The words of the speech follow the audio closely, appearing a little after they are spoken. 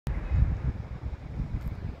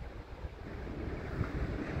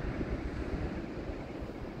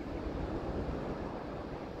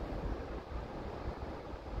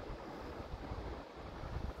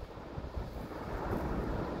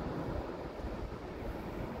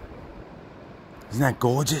Isn't that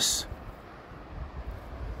gorgeous?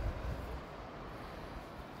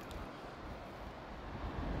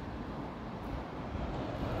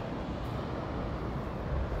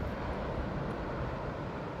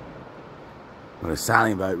 Got a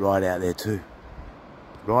sailing boat right out there too.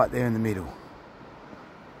 Right there in the middle.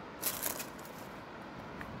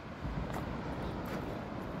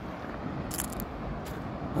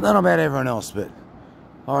 I don't know about everyone else, but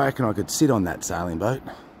I reckon I could sit on that sailing boat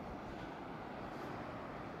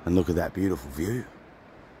and look at that beautiful view.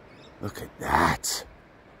 Look at that.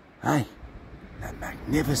 Hey, that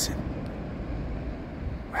magnificent.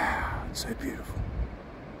 Wow, it's so beautiful.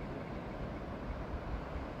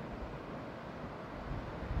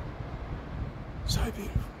 So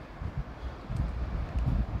beautiful.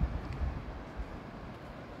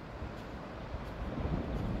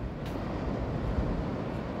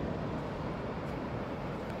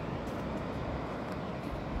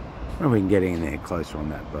 I wonder if we can get in there closer on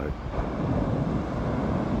that boat.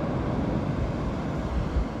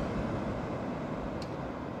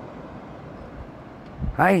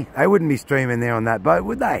 Hey, they wouldn't be streaming there on that boat,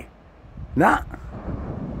 would they? Nah.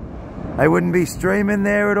 They wouldn't be streaming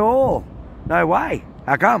there at all. No way.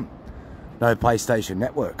 How come? No PlayStation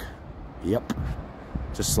Network. Yep.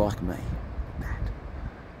 Just like me.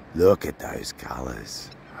 Look at those colours.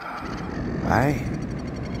 Hey?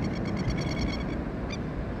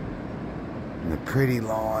 And the pretty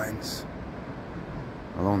lines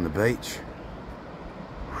along the beach.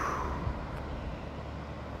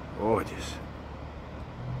 Gorgeous.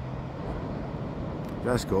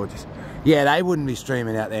 Just gorgeous. Yeah, they wouldn't be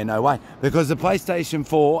streaming out there, no way. Because the PlayStation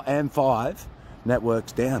 4 and 5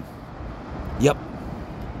 network's down. Yep.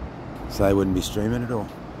 So they wouldn't be streaming at all.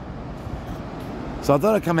 So I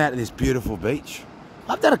thought I'd come out to this beautiful beach.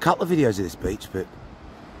 I've done a couple of videos of this beach, but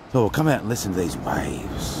I thought we'll come out and listen to these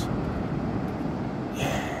waves.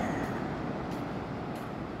 Yeah.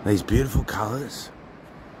 These beautiful colours.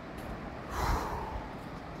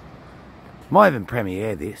 Might even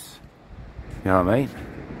premiere this. You know what I mean?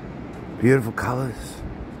 Beautiful colours.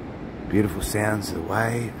 Beautiful sounds of the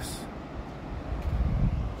waves.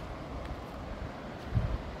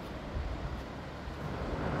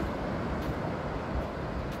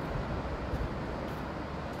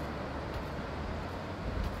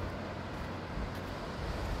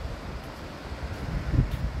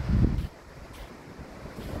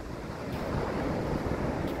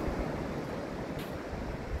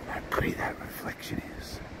 How pretty that reflection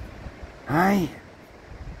is. Hey?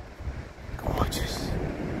 Gorgeous.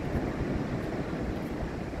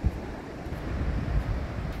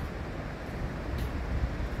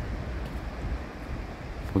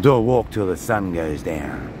 We'll do a walk till the sun goes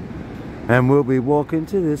down. And we'll be walking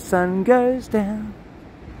till the sun goes down.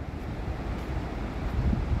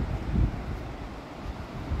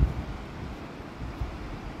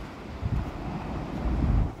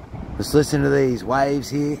 Just listen to these waves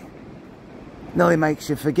here. Nearly makes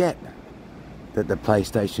you forget that the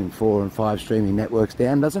PlayStation 4 and 5 streaming network's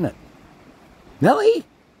down, doesn't it? Nelly?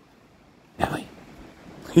 Nelly.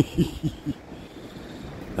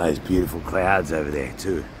 Those beautiful clouds over there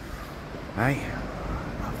too. Hey?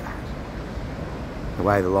 Love that. The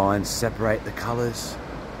way the lines separate the colours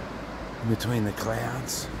in between the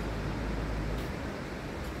clouds.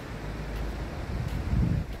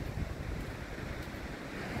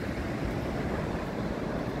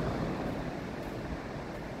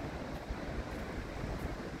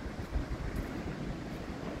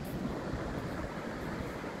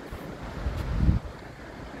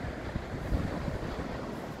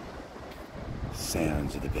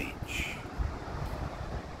 Sounds of the beach.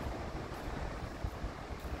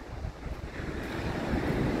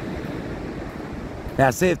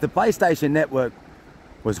 Now see, if the PlayStation Network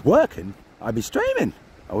was working, I'd be streaming.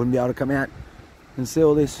 I wouldn't be able to come out and see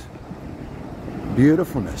all this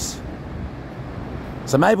beautifulness.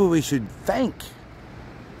 So maybe we should thank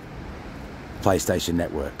PlayStation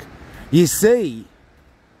Network. You see,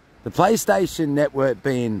 the PlayStation Network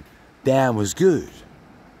being down was good.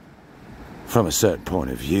 From a certain point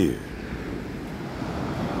of view.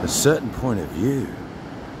 A certain point of view.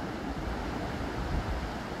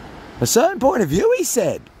 A certain point of view, he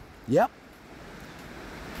said. Yep.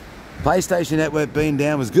 PlayStation Network being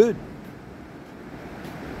down was good.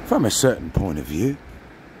 From a certain point of view.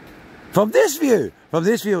 From this view. From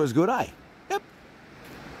this view it was good, eh? Yep.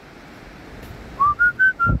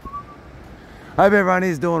 Hope everyone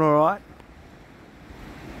is doing alright.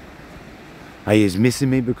 Are you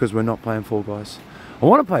missing me because we're not playing Fall Guys? I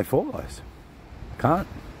want to play Fall Guys. Can't.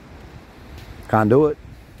 Can't do it.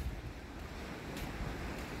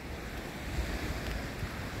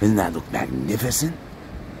 Doesn't that look magnificent?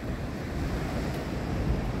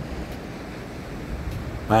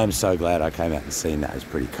 I am so glad I came out and seen those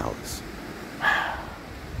pretty colours.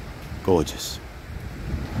 Gorgeous.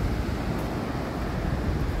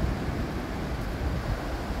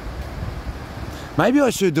 Maybe I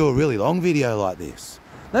should do a really long video like this.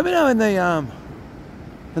 Let me know in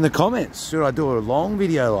the comments. Should I do a long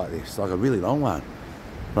video like this, like a really long one,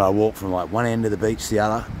 where I walk from like one end of the beach to the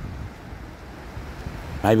other?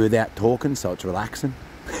 Maybe without talking, so it's relaxing.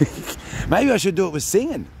 Maybe I should do it with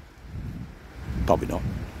singing. Probably not.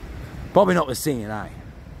 Probably not with singing, eh?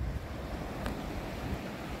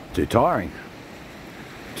 Too tiring.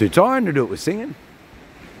 Too tiring to do it with singing.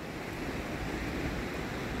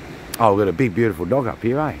 Oh, we've got a big, beautiful dog up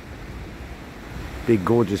here, eh? Big,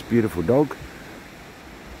 gorgeous, beautiful dog.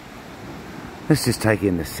 Let's just take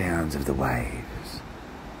in the sounds of the waves.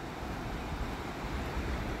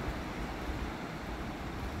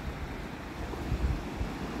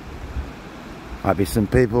 Might be some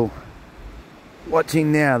people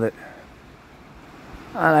watching now that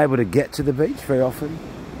aren't able to get to the beach very often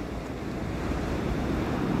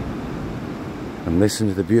and listen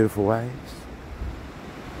to the beautiful waves.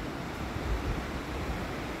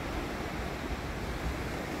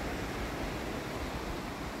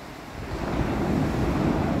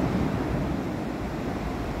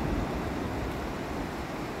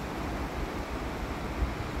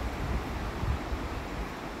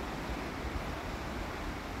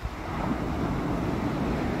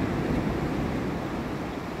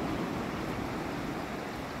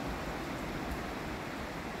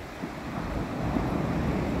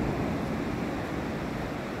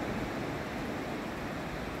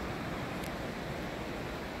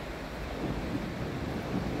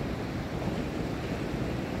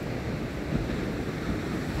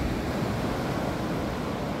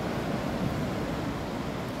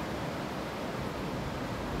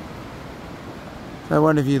 I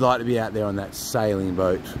wonder if you'd like to be out there on that sailing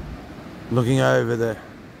boat, looking over the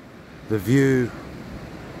view,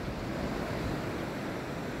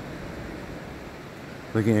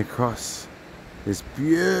 looking across this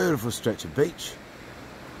beautiful stretch of beach,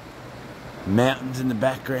 mountains in the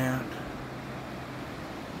background,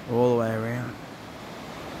 all the way around.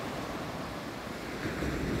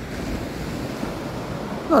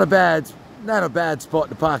 Not a bad spot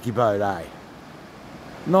to park your boat, eh?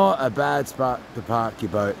 Not a bad spot to park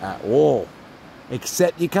your boat at all.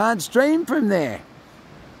 Except you can't stream from there.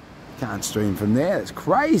 Can't stream from there. It's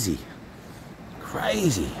crazy.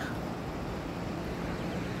 Crazy.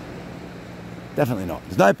 Definitely not.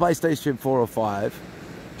 There's no PlayStation 4 or 5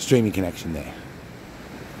 streaming connection there.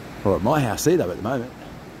 Or at my house either at the moment.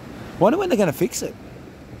 Wonder when they're going to fix it.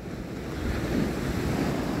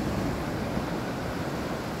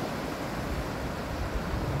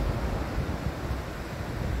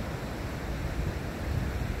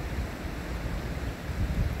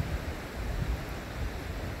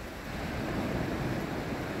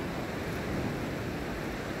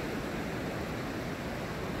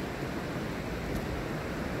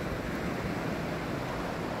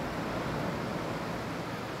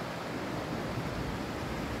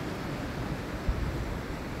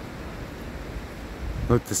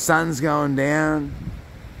 Look, the sun's going down.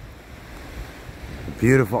 A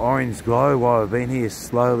beautiful orange glow while I've been here,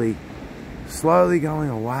 slowly going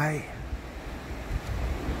away.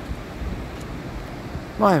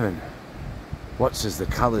 I haven't watched as the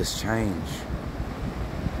colours change.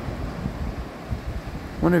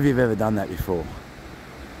 Wonder if you've ever done that before.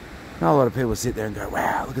 I know a lot of people sit there and go,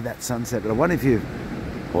 wow, look at that sunset. But I wonder if you've,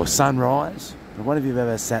 or sunrise, I wonder if you've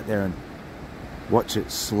ever sat there and watched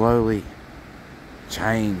it slowly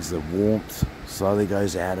change. The warmth slowly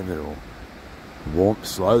goes out of it, or warmth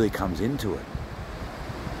slowly comes into it.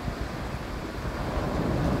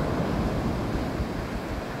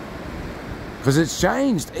 Because it's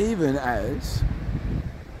changed even as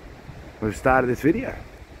we've started this video.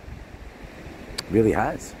 It really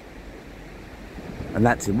has. And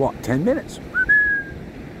that's in what, 10 minutes?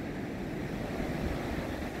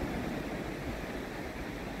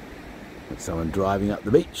 There's someone driving up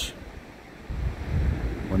the beach.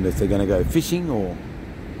 Wonder if they're going to go fishing or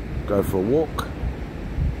go for a walk.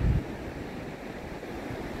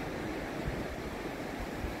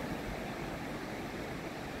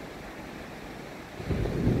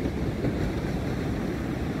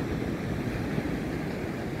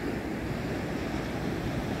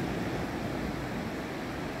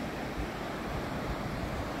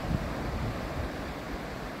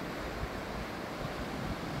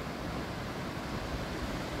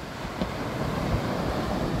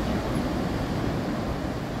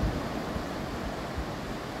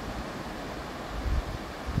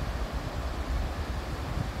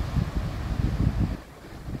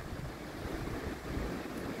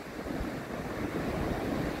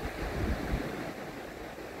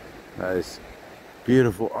 Those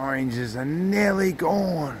beautiful oranges are nearly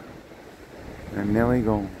gone. They're nearly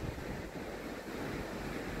gone.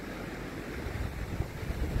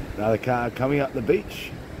 Another car coming up the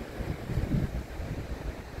beach.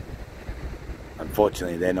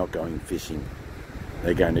 Unfortunately, they're not going fishing.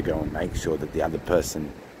 They're going to go and make sure that the other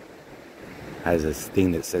person has a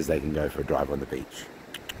thing that says they can go for a drive on the beach.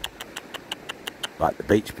 Like the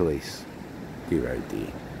beach police. Dear oh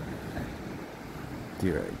dear.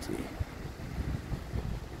 Dear oh dear.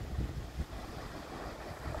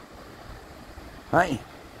 Hey,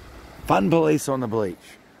 fun police on the beach.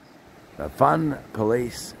 The fun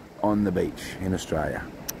police on the beach in Australia.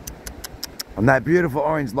 On that beautiful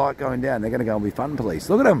orange light going down, they're going to go and be fun police.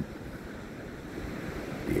 Look at them.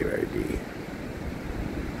 Dear oh dear.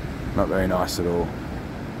 Not very nice at all.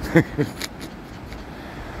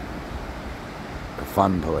 The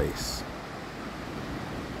fun police.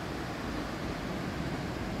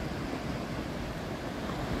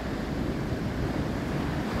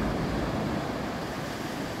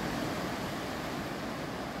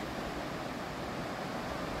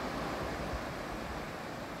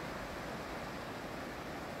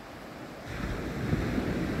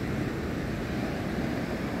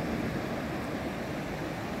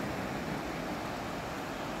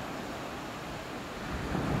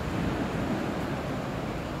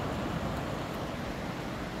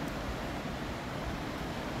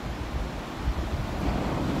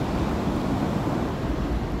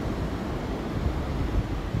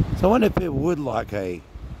 So I wonder if people would like a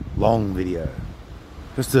long video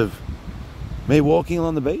just of me walking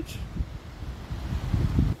along the beach,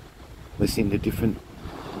 listening to different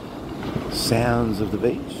sounds of the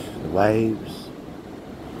beach, the waves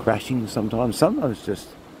crashing sometimes just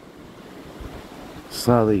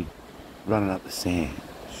slowly running up the sand.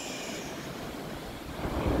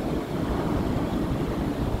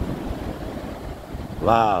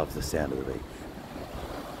 Love the sound of the beach.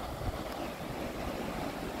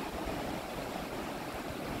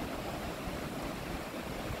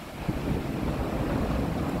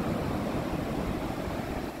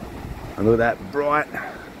 And look at that bright.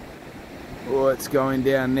 Oh, it's going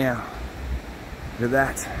down now. Look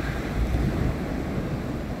at that.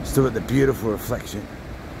 Still at the beautiful reflection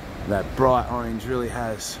that bright orange really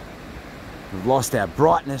has. We've lost our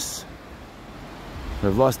brightness.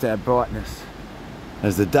 We've lost our brightness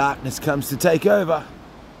as the darkness comes to take over.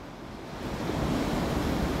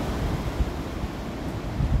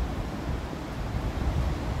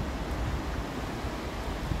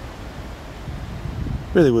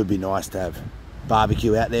 Really would be nice to have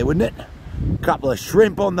barbecue out there, wouldn't it? A couple of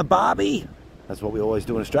shrimp on the barbie. That's what we always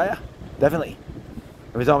do in Australia. Definitely.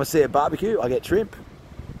 Every time I see a barbecue, I get shrimp.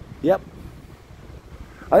 Yep.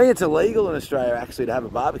 I think it's illegal in Australia actually to have a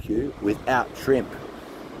barbecue without shrimp.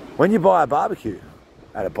 When you buy a barbecue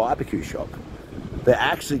at a barbecue shop, they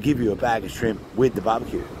actually give you a bag of shrimp with the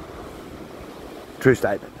barbecue. True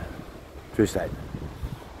statement. True statement.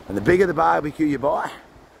 And the bigger the barbecue you buy,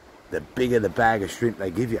 the bigger the bag of shrimp they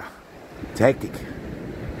give you. It's hectic.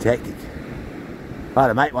 It's hectic. I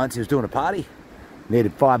had a mate once, he was doing a party,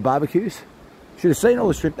 needed 5 barbecues. Should have seen all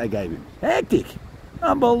the shrimp they gave him. Hectic.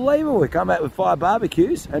 Unbelievable. We come out with 5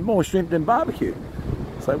 barbecues and more shrimp than barbecue.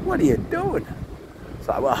 It's like, what are you doing? It's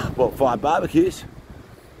like, well, I bought 5 barbecues.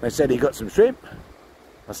 They said he got some shrimp.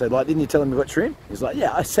 I said, like, didn't you tell him you got shrimp? He's like,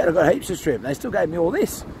 yeah, I said I got heaps of shrimp. They still gave me all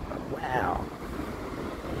this. Wow.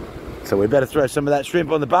 So we better throw some of that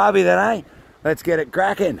shrimp on the barbie then, eh? Let's get it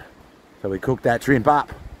cracking. So we cooked that shrimp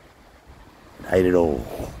up and ate it all.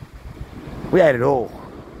 We ate it all.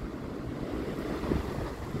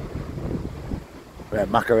 We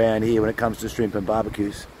don't muck around here when it comes to shrimp and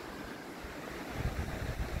barbecues.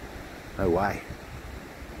 No way.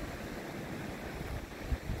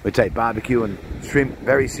 We take barbecue and shrimp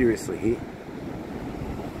very seriously here.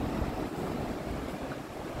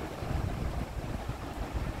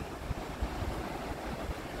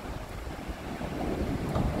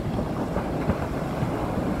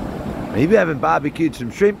 If you haven't barbecued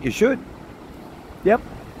some shrimp, you should. Yep.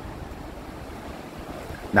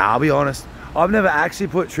 Nah, I'll be honest. I've never actually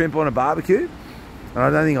put shrimp on a barbecue, and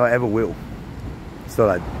I don't think I ever will. Just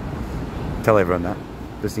thought I'd tell everyone that,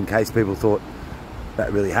 just in case people thought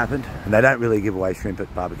that really happened. And they don't really give away shrimp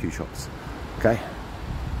at barbecue shops. Okay?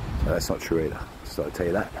 So that's not true either. Just thought I'd tell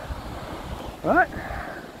you that. Alright.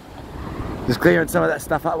 Just clearing some of that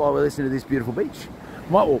stuff up while we're listening to this beautiful beach.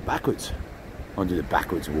 Might walk backwards. I'll do the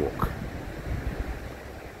backwards walk.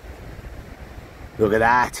 Look at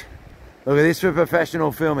that. Look at this for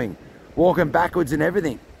professional filming. Walking backwards and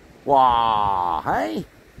everything. Wow. Hey?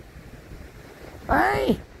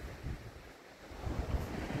 Hey?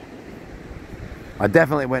 I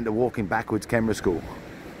definitely went to walking backwards camera school.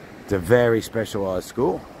 It's a very specialised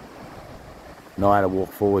school. Not how to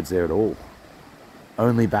walk forwards there at all.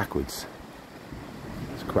 Only backwards.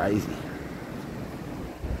 It's crazy.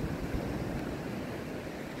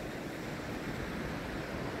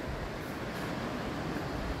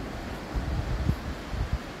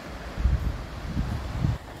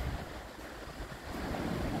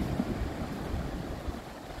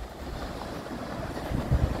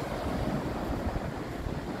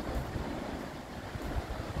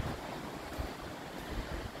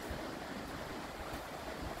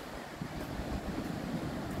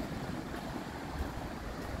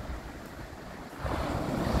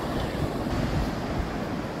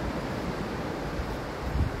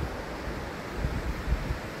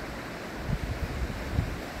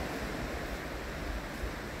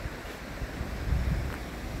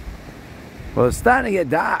 Well, it's starting to get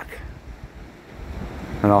dark,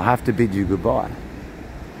 and I'll have to bid you goodbye.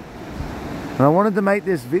 And I wanted to make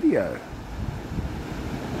this video.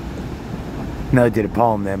 No, I did a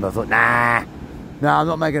poem then, but I thought, no, I'm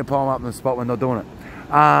not making a poem up on the spot when not doing it.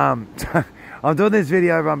 I'm doing this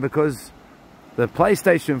video run because the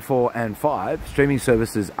PlayStation 4 and 5 streaming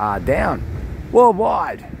services are down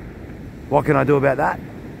worldwide. What can I do about that?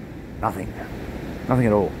 Nothing. Nothing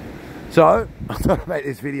at all. So, I thought I'd make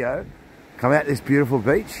this video. Come out this beautiful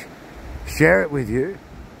beach, share it with you.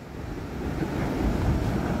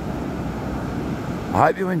 I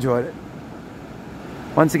hope you enjoyed it.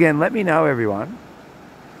 Once again, let me know, everyone,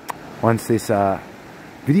 once this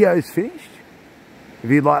video is finished, if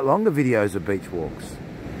you'd like longer videos of beach walks.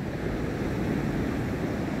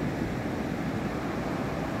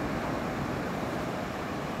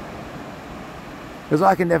 Because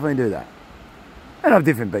I can definitely do that. And I have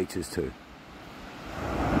different beaches too.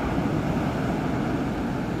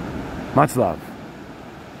 Much love.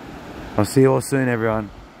 I'll see you all soon, everyone.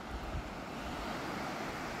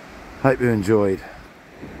 Hope you enjoyed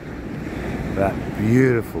that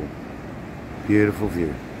beautiful, beautiful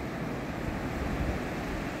view.